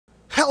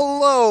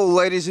Hello,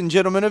 ladies and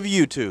gentlemen of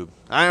YouTube.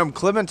 I am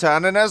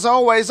Clementine, and as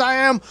always, I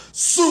am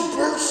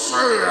Super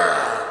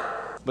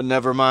Saiyan. But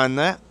never mind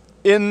that.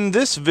 In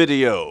this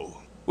video,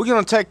 we're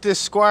going to take this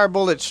Squire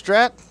bullet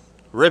Strat,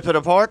 rip it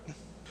apart,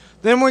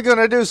 then we're going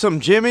to do some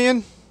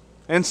jimmying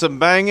and some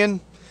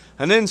banging,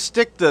 and then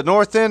stick the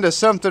north end of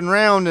something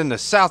round in the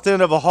south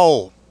end of a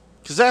hole.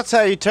 Because that's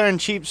how you turn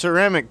cheap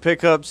ceramic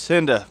pickups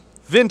into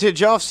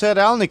vintage offset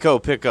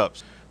Alnico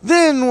pickups.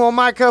 Then we'll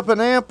mic up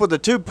an amp with a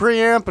tube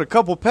preamp and a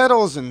couple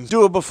pedals and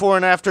do a before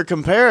and after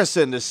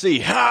comparison to see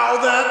how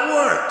that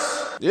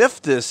works.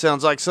 If this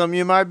sounds like something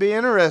you might be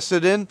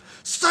interested in,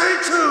 stay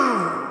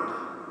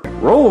tuned!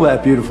 Roll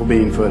that beautiful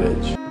bean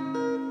footage.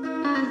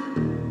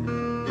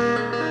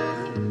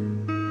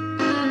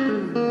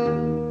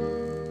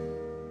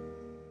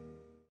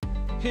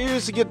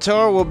 Here's the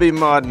guitar we'll be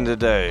modding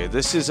today.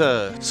 This is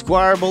a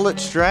Squire bullet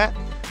Strat.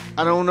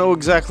 I don't know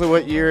exactly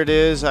what year it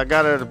is. I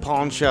got it at a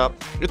pawn shop.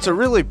 It's a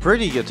really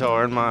pretty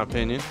guitar in my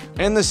opinion.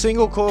 And the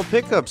single coil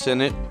pickups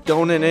in it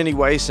don't in any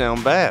way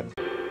sound bad.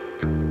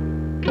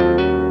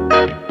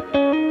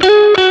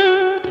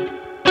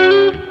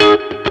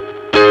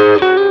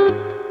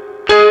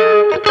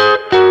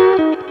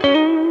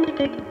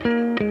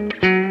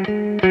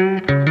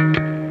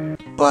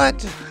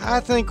 But I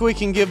think we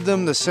can give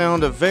them the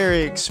sound of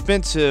very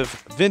expensive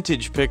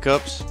vintage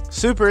pickups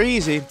super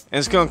easy, and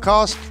it's going to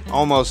cost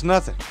almost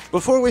nothing.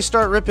 Before we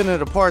start ripping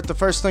it apart, the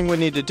first thing we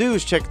need to do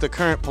is check the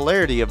current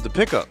polarity of the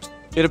pickups.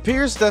 It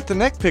appears that the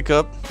neck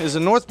pickup is a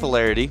north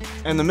polarity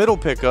and the middle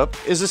pickup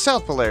is a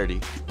south polarity.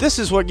 This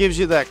is what gives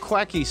you that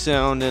quacky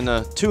sound in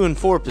 2 and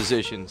 4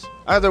 positions.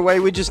 Either way,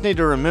 we just need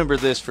to remember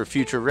this for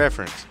future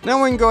reference.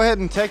 Now we can go ahead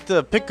and take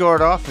the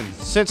pickguard off, and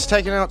since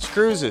taking out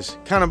screws is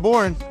kind of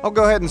boring, I'll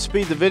go ahead and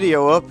speed the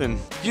video up and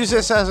use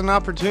this as an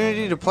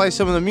opportunity to play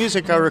some of the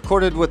music I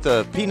recorded with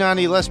the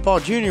P90 Les Paul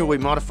Jr. we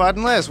modified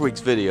in last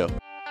week's video.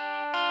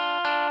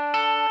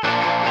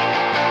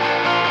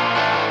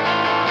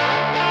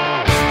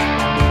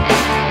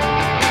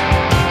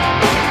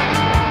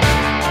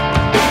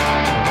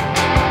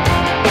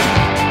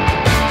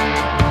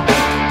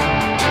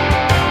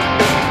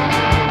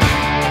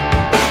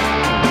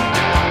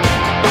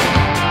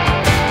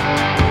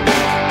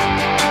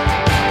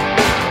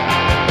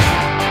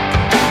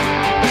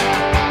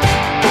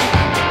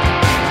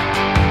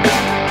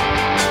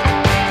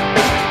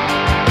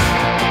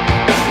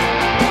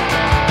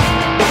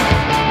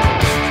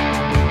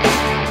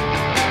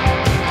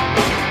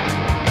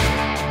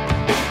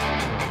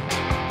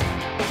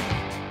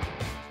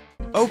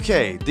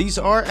 Okay, these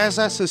are, as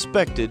I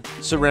suspected,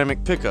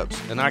 ceramic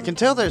pickups, and I can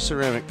tell they're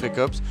ceramic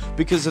pickups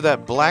because of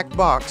that black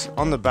box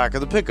on the back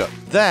of the pickup.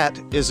 That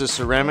is a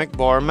ceramic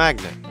bar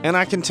magnet, and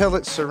I can tell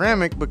it's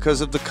ceramic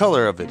because of the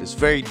color of it. It's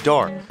very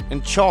dark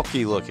and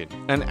chalky looking.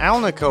 An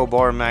Alnico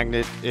bar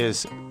magnet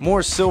is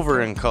more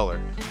silver in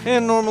color,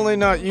 and normally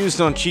not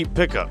used on cheap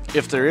pickup.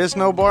 If there is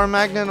no bar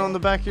magnet on the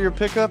back of your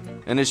pickup,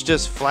 and it's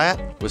just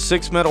flat with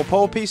 6 metal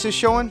pole pieces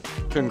showing,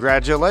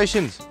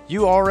 congratulations,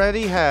 you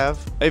already have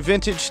a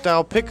vintage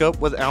style pickup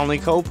with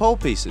Alnico pole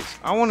pieces.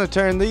 I want to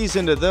turn these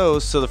into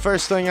those, so the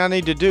first thing I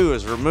need to do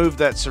is remove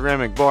that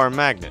ceramic bar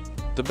magnet.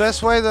 The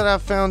best way that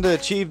I've found to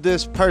achieve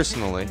this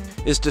personally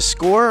is to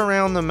score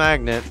around the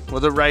magnet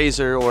with a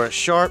razor or a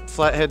sharp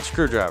flathead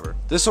screwdriver.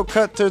 This will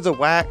cut through the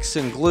wax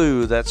and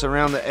glue that's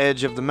around the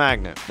edge of the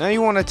magnet. Now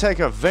you want to take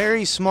a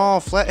very small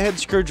flathead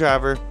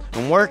screwdriver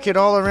and work it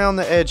all around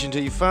the edge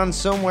until you find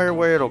somewhere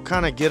where it'll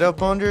kind of get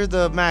up under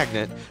the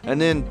magnet, and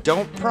then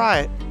don't pry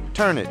it,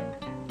 turn it.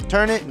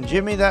 Turn it and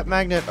jimmy that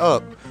magnet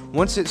up.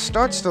 Once it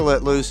starts to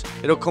let loose,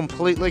 it'll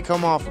completely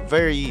come off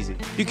very easy.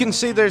 You can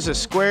see there's a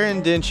square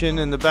indentation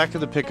in the back of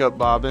the pickup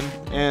bobbin,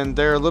 and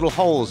there are little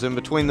holes in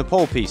between the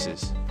pole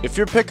pieces. If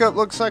your pickup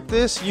looks like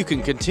this, you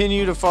can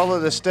continue to follow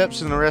the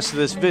steps in the rest of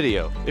this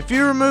video. If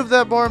you remove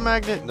that bar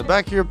magnet, the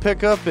back of your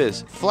pickup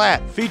is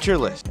flat,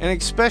 featureless, and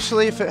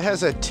especially if it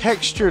has a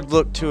textured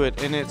look to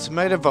it and it's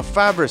made of a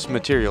fibrous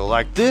material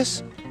like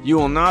this, you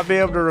will not be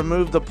able to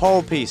remove the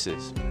pole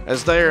pieces,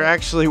 as they are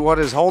actually what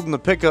is holding the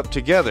pickup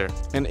together.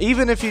 And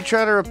even if you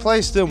try to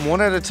replace them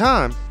one at a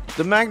time,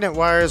 the magnet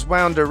wire is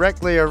wound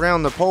directly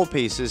around the pole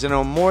pieces and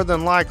will more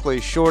than likely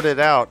short it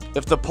out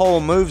if the pole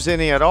moves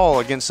any at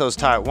all against those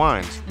tight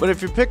winds. But if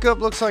your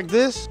pickup looks like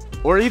this,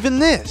 or even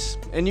this,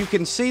 and you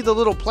can see the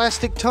little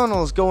plastic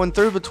tunnels going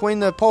through between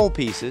the pole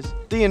pieces,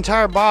 the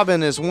entire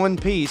bobbin is one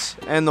piece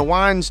and the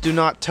winds do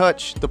not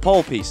touch the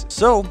pole pieces.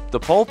 So the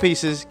pole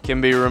pieces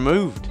can be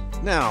removed.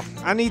 Now,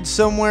 I need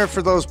somewhere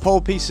for those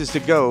pole pieces to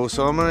go,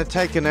 so I'm going to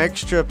take an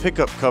extra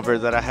pickup cover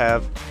that I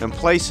have and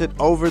place it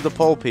over the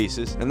pole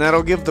pieces, and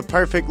that'll give the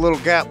perfect little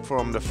gap for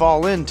them to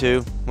fall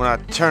into when I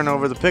turn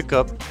over the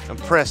pickup and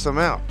press them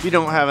out. If you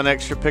don't have an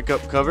extra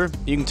pickup cover,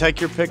 you can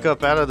take your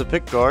pickup out of the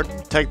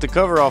pickguard, take the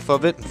cover off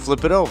of it, and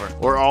flip it over.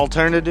 Or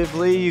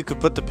alternatively, you could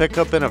put the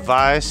pickup in a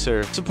vise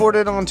or support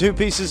it on 2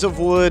 pieces of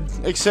wood,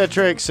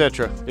 etc.,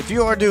 etc. If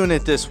you are doing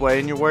it this way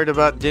and you're worried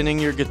about denting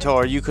your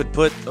guitar, you could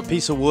put a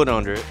piece of wood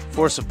under it.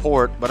 for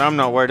support, but I'm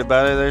not worried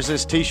about it. There's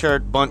this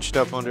t-shirt bunched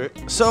up under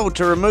it. So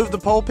to remove the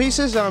pole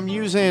pieces, I'm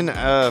using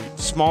a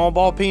small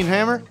ball peen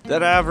hammer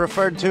that I've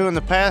referred to in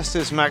the past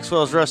as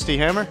Maxwell's Rusty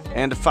Hammer,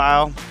 and a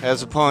file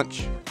as a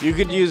punch. You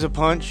could use a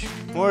punch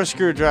or a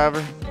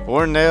screwdriver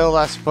or a nail,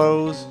 I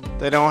suppose.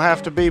 They don't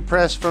have to be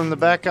pressed from the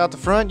back out the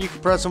front. You can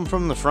press them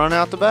from the front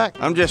out the back.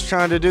 I'm just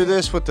trying to do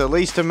this with the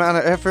least amount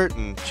of effort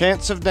and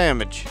chance of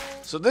damage.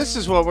 So this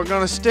is what we're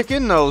gonna stick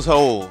in those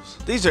holes.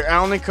 These are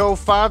Alnico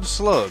 5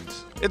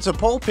 slugs. It's a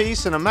pole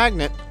piece and a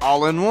magnet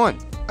all in one.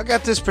 I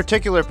got this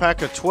particular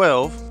pack of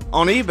 12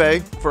 on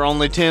eBay for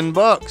only 10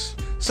 bucks.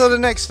 So the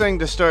next thing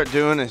to start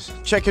doing is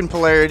checking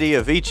polarity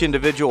of each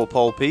individual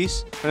pole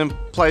piece and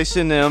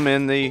placing them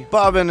in the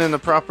bobbin in the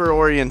proper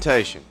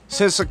orientation.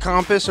 Since the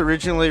compass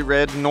originally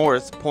read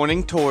north,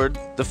 pointing toward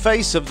the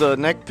face of the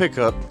neck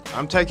pickup,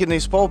 I'm taking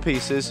these pole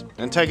pieces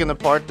and taking the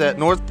part that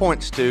north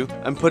points to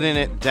and putting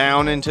it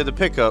down into the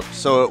pickup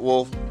so it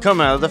will come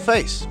out of the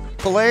face.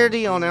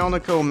 Polarity on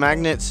Alnico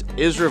magnets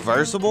is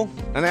reversible.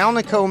 An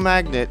Alnico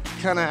magnet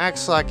kind of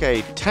acts like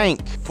a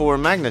tank for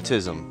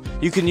magnetism.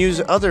 You can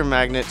use other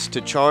magnets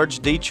to charge,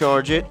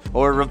 decharge it,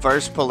 or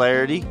reverse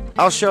polarity.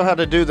 I'll show how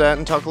to do that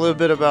and talk a little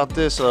bit about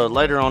this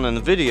later on in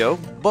the video,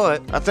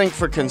 but I think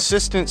for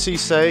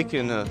consistency's sake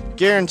and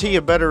guarantee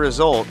a better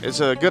result, it's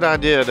a good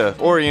idea to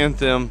orient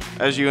them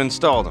as you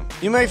install them.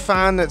 You may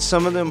find that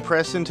some of them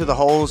press into the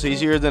holes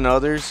easier than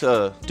others.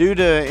 Due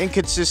to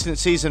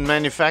inconsistencies in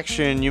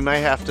manufacturing, you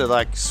may have to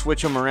like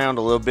switch them around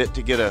a little bit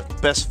to get a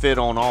best fit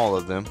on all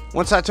of them.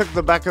 Once I took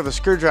the back of the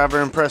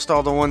screwdriver and pressed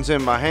all the ones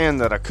in by hand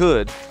that I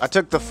could, I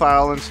took the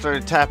file and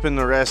started tapping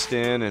the rest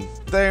in, and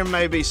there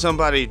may be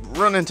somebody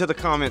running to the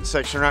comment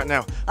section right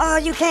now. Oh,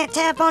 you can't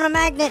tap on a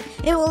magnet.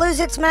 It will lose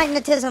its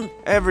magnetism.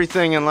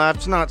 Everything in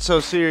life's not so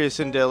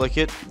serious and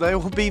delicate. They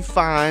will be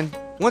fine.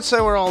 Once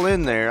they were all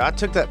in there, I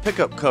took that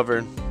pickup cover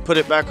and put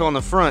it back on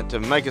the front to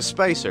make a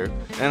spacer,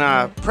 and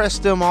I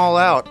pressed them all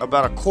out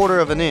about 1/4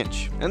 of an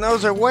inch. And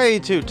those are way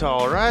too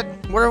tall, right?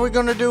 What are we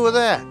gonna do with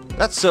that?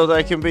 That's so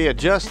they can be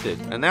adjusted.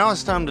 And now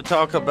it's time to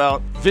talk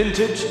about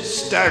vintage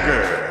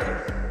Staggered.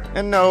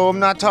 And no, I'm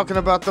not talking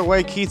about the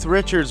way Keith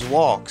Richards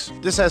walks.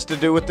 This has to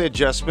do with the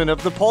adjustment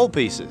of the pole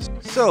pieces.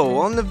 So,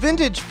 on the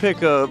vintage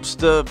pickups,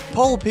 the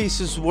pole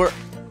pieces were...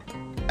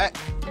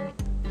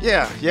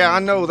 Yeah, I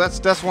know,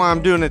 that's why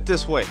I'm doing it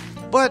this way.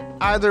 But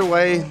either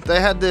way, they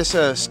had this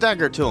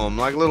stagger to them,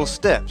 like little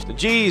steps. The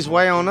G's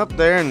way on up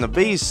there and the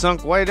B's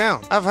sunk way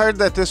down. I've heard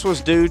that this was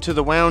due to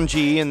the wound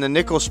G and the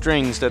nickel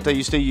strings that they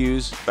used to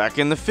use back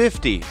in the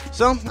 50s.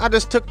 So I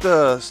just took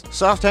the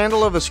soft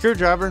handle of a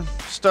screwdriver,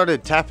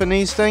 started tapping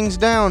these things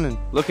down and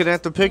looking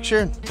at the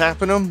picture,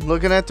 tapping them,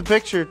 looking at the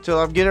picture till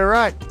I get it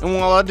right. And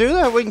while I do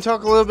that, we can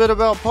talk a little bit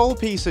about pole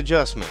piece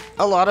adjustment.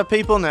 A lot of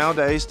people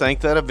nowadays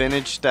think that a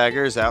vintage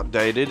stagger is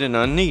outdated and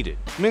unneeded.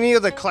 Many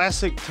of the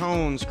classic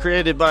tones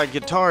created by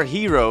guitar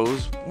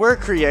heroes were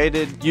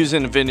created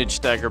using vintage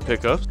stagger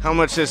pickups. How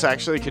much this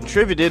actually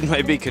contributed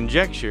may be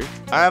conjecture.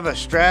 I have a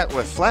Strat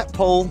with flat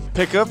pole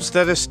pickups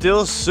that is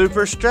still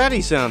super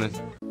Stratty sounding.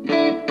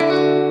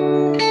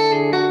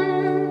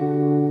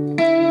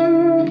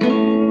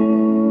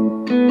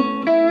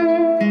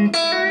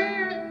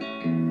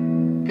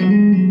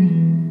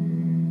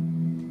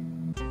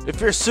 If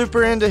you're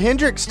super into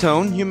Hendrix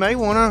tone, you may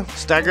want to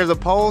stagger the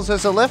poles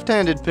as a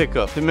left-handed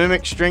pickup to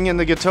mimic stringing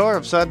the guitar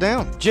upside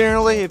down.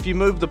 Generally, if you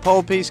move the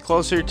pole piece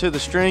closer to the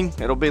string,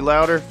 it'll be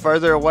louder.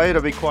 Further away,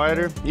 it'll be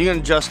quieter. You can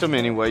adjust them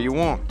any way you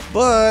want.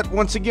 But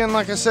once again,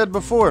 like I said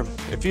before,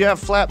 if you have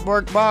flat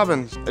bark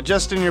bobbins,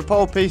 adjusting your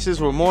pole pieces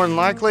will more than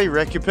likely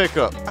wreck your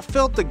pickup. I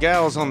felt the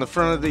gals on the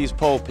front of these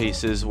pole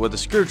pieces with a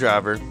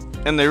screwdriver,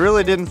 and they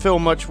really didn't feel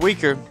much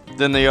weaker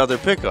than the other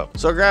pickup.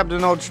 So I grabbed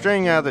an old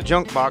string out of the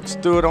junk box,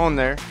 threw it on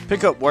there.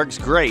 Pickup works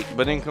great,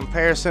 but in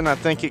comparison, I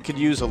think it could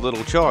use a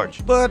little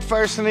charge. But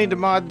first I need to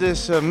mod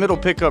this middle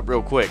pickup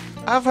real quick.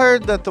 I've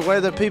heard that the way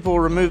that people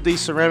remove these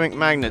ceramic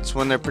magnets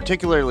when they're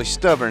particularly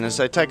stubborn is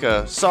they take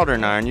a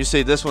soldering iron, you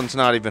see this one's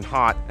not even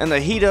hot, and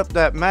they heat up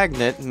that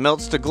magnet,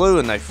 melts the glue,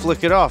 and they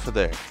flick it off of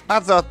there. I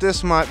thought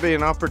this might be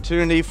an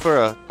opportunity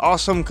for an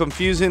awesome,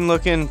 confusing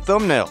looking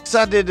thumbnail.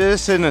 So I did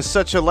this in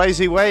such a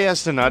lazy way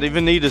as to not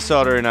even need a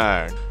soldering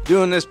iron.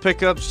 Doing this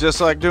pickup's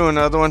just like doing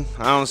another one.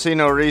 I don't see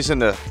no reason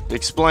to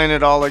explain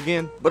it all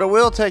again. But I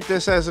will take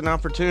this as an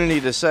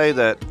opportunity to say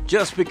that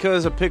just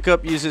because a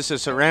pickup uses a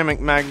ceramic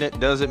magnet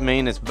doesn't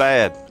mean it's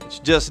bad. It's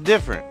just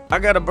different. I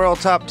got a burl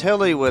top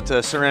telly with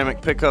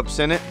ceramic pickups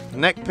in it.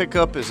 Neck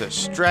pickup is a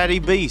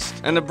Stratty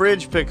beast, and the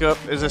bridge pickup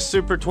is a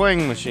super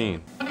twang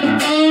machine.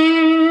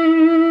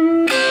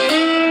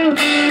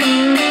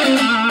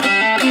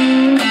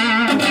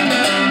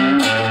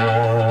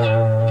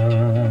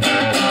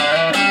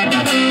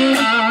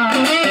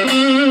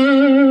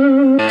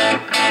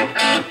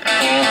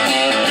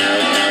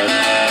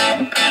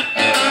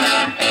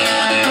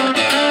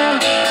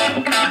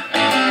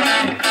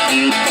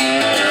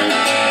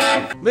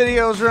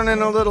 Video's running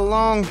running a little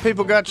long,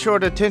 people got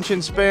short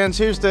attention spans,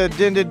 here's the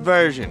dented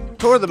version.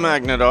 Tore the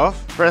magnet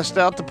off, pressed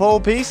out the pole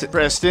pieces,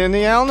 pressed in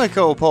the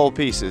Alnico pole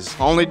pieces.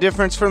 Only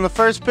difference from the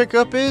first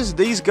pickup is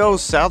these go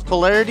south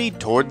polarity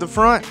toward the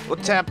front.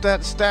 We'll tap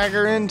that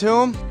stagger into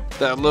them.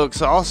 That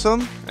looks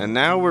awesome, and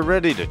now we're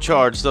ready to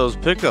charge those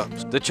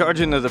pickups. The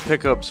charging of the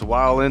pickups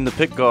while in the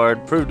pick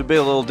guard proved to be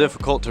a little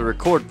difficult to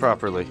record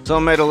properly, so I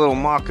made a little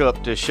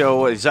mock-up to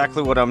show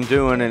exactly what I'm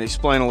doing and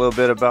explain a little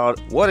bit about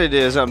what it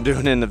is I'm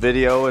doing in the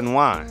video and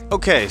why.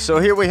 Okay, so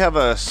here we have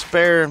a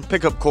spare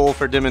pickup coil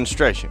for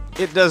demonstration.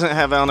 It doesn't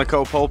have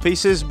Alnico pole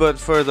pieces, but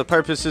for the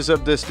purposes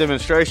of this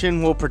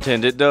demonstration, we'll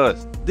pretend it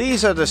does.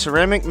 These are the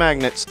ceramic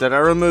magnets that I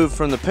removed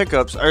from the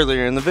pickups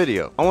earlier in the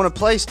video. I want to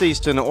place these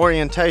to an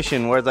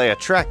orientation where they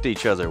attract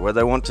each other, where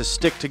they want to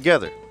stick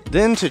together.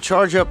 Then to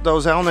charge up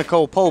those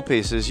Alnico pole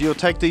pieces, you'll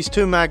take these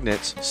two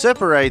magnets,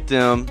 separate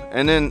them,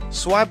 and then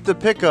swipe the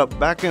pickup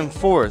back and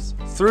forth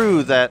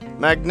through that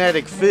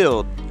magnetic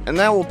field, and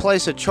that will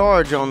place a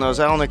charge on those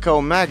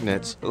Alnico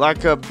magnets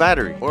like a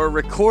battery or a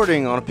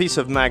recording on a piece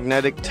of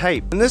magnetic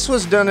tape. And this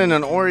was done in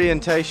an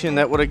orientation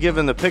that would have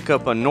given the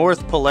pickup a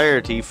north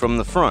polarity from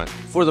the front.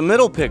 For the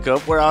middle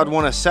pickup, where I'd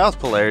want a south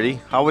polarity,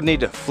 I would need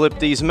to flip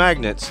these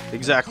magnets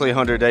exactly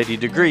 180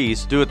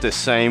 degrees, do it the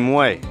same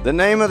way. The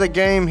name of the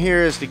game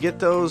here is to get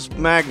those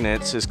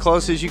magnets as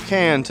close as you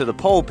can to the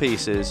pole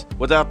pieces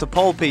without the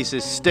pole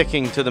pieces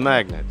sticking to the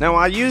magnet. Now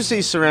I use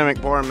these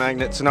ceramic bar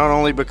magnets not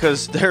only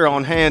because they're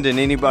on hand and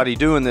anybody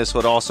doing this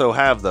would also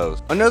have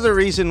those. Another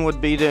reason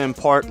would be to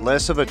impart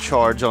less of a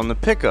charge on the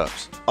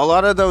pickups. A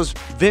lot of those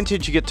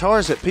vintage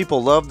guitars that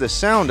people love the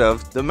sound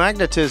of, the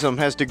magnetism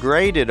has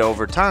degraded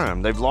over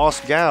time. They've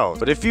lost gauge.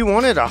 But if you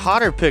wanted a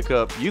hotter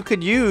pickup, you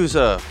could use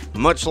a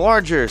much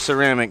larger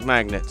ceramic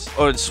magnets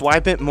or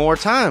swipe it more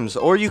times.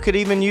 Or you could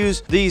even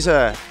use these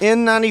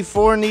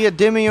N94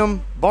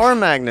 neodymium bar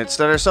magnets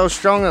that are so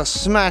strong they'll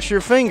smash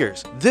your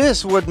fingers.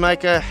 This would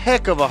make a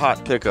heck of a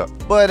hot pickup.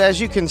 But as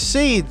you can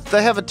see,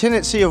 they have a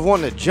tendency of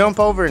wanting to jump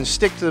over and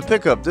stick to the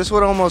pickup. This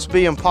would almost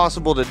be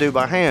impossible to do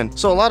by hand.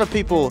 So a lot of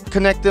people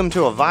connect them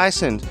to a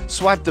vise and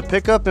swipe the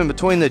pickup in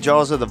between the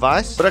jaws of the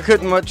vise. But I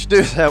couldn't much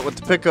do that with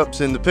the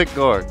pickups in the pick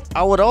guard.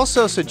 I would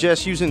also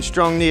suggest using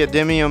strong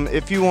neodymium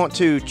if you want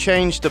to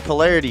change the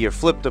polarity or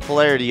flip the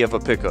polarity of a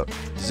pickup.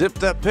 Zip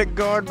that pick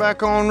guard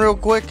back on real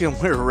quick and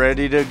we're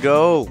ready to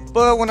go.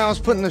 But when I was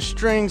putting the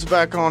strings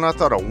back on, I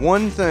thought of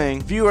one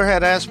thing viewer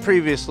had asked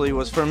previously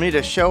was for me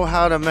to show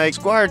how to make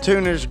Squire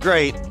tuners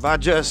great by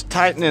just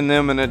tightening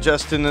them and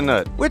adjusting the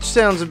nut. Which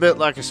sounds a bit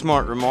like a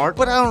smart remark,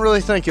 but I don't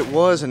really think it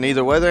was, and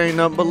either way there ain't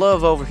nothing but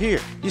love over here.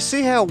 You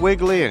see how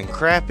wiggly and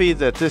crappy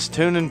that this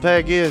tuning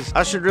peg is?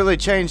 I should really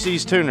change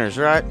these tuners,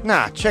 right?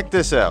 Nah, check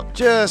this out.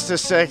 Just a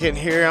second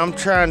here, I'm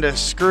trying to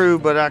screw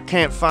but I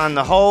can't find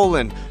the hole,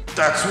 and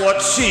that's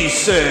what she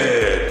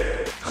said.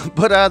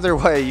 But either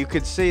way, you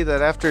could see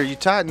that after you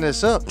tighten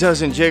this up, it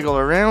doesn't jiggle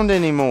around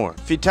anymore.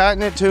 If you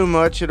tighten it too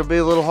much, it'll be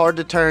a little hard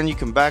to turn. You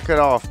can back it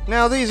off.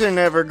 Now, these are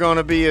never going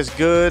to be as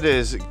good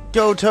as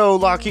go-toe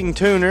locking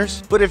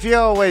tuners, but if you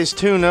always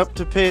tune up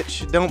to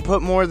pitch, don't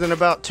put more than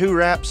about 2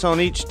 wraps on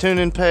each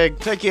tuning peg.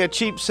 Take you a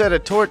cheap set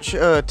of torch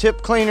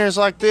tip cleaners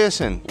like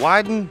this and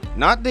widen,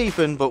 not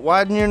deepen, but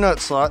widen your nut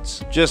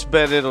slots. Just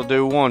bet it'll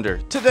do wonder.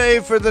 Today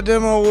for the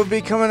demo, we'll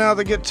be coming out of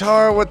the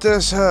guitar with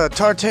this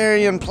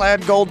Tartarian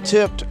plaid gold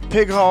tipped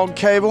pig hog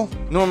cable.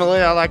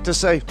 Normally I like to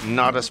say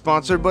not a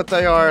sponsor, but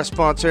they are a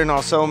sponsor and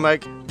also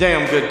make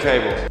damn good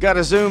cables. Got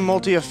a Zoom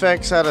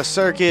multi-effects out of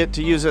circuit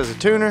to use as a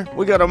tuner.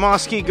 We got a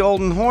Mosky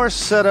Golden Horse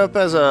set up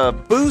as a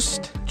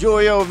boost.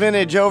 Joyo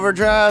Vintage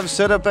Overdrive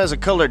set up as a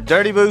colored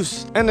dirty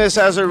boost. And this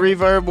as a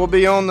reverb will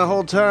be on the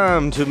whole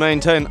time to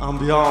maintain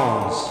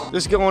ambiance.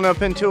 This going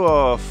up into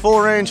a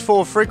full range,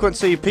 full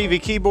frequency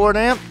PV keyboard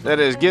amp that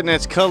is getting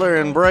its color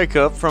and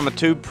breakup from a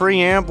tube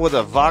preamp with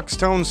a Vox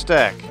tone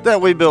stack that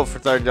we built for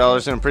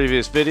 $30 in a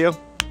previous video.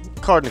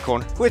 Card in the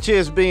corner, which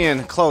is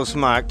being close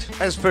mic'd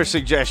as per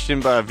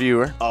suggestion by a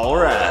viewer.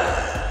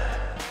 Alright.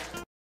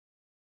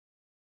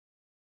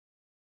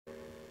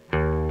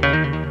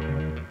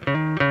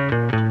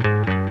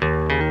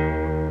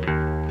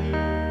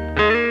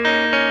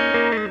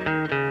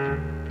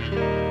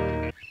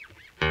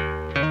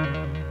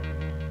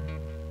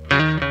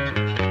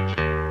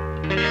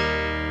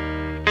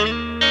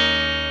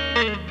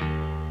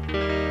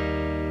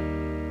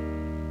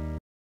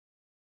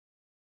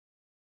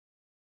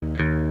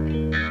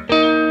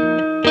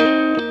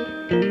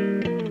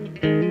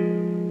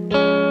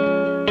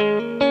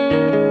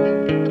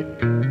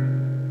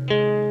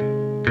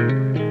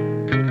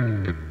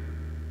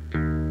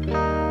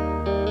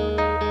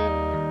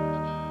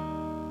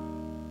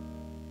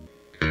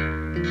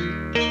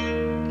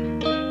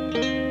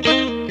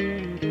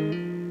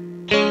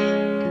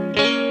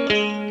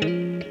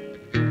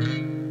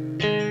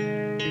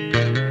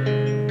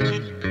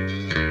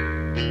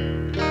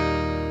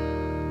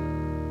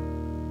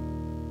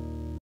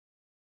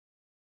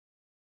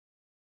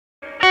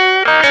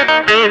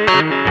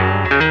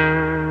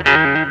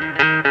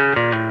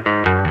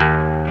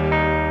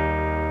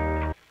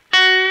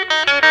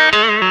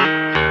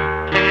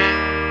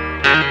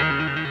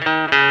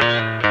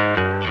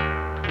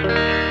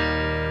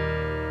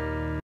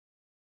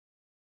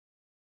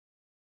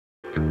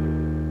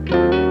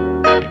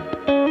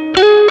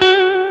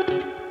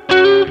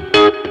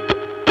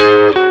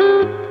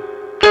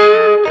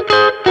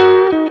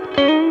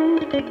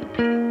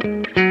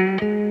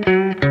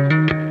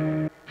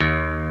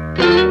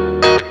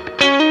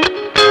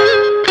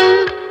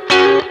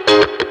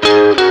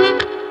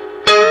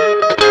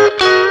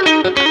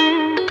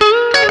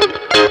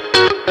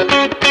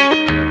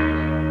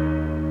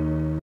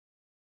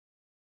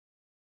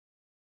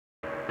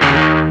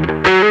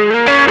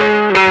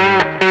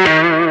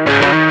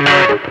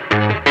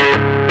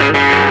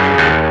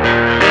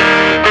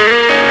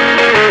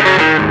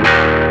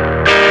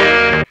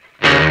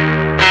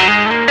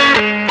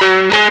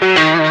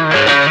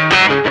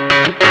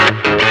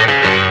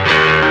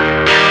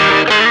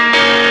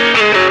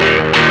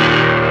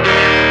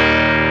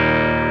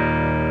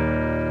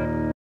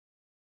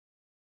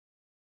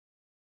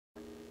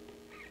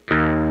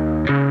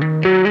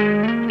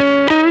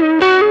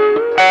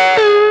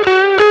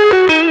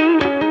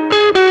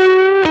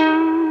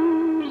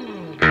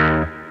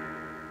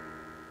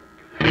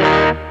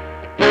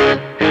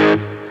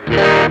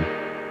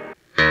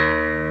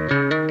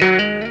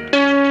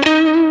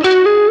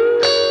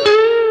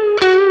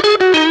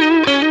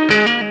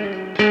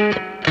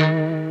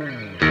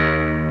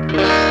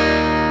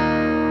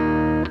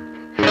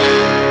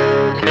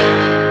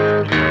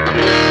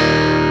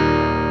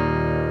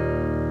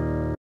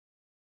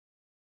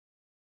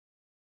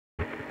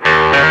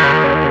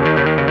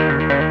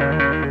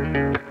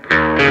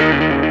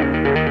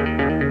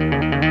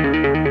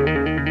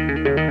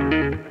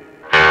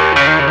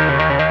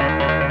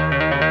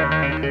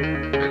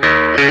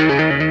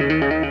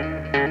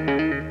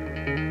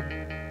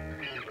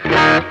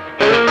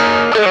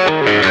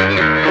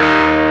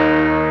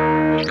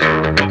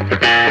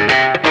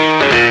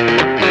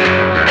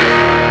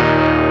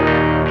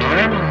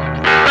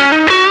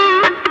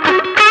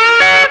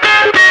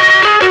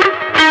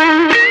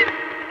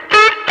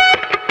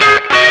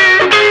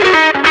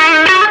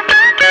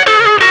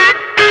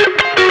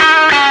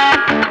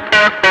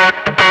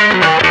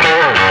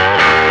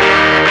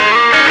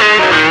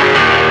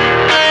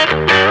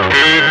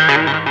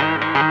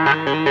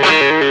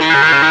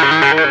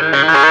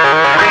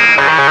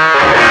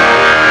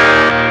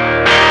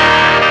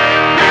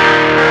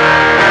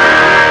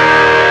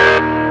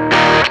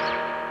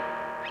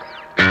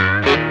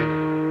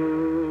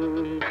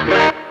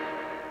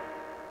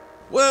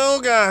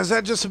 guys,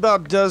 that just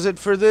about does it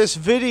for this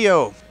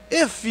video.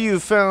 If you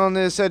found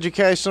this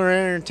educational or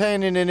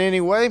entertaining in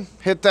any way,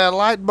 hit that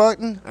like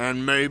button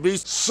and maybe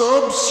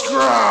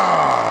subscribe.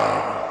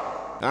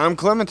 I'm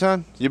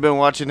Clementine. You've been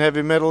watching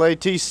Heavy Metal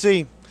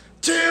ATC.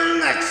 Till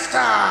next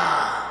time.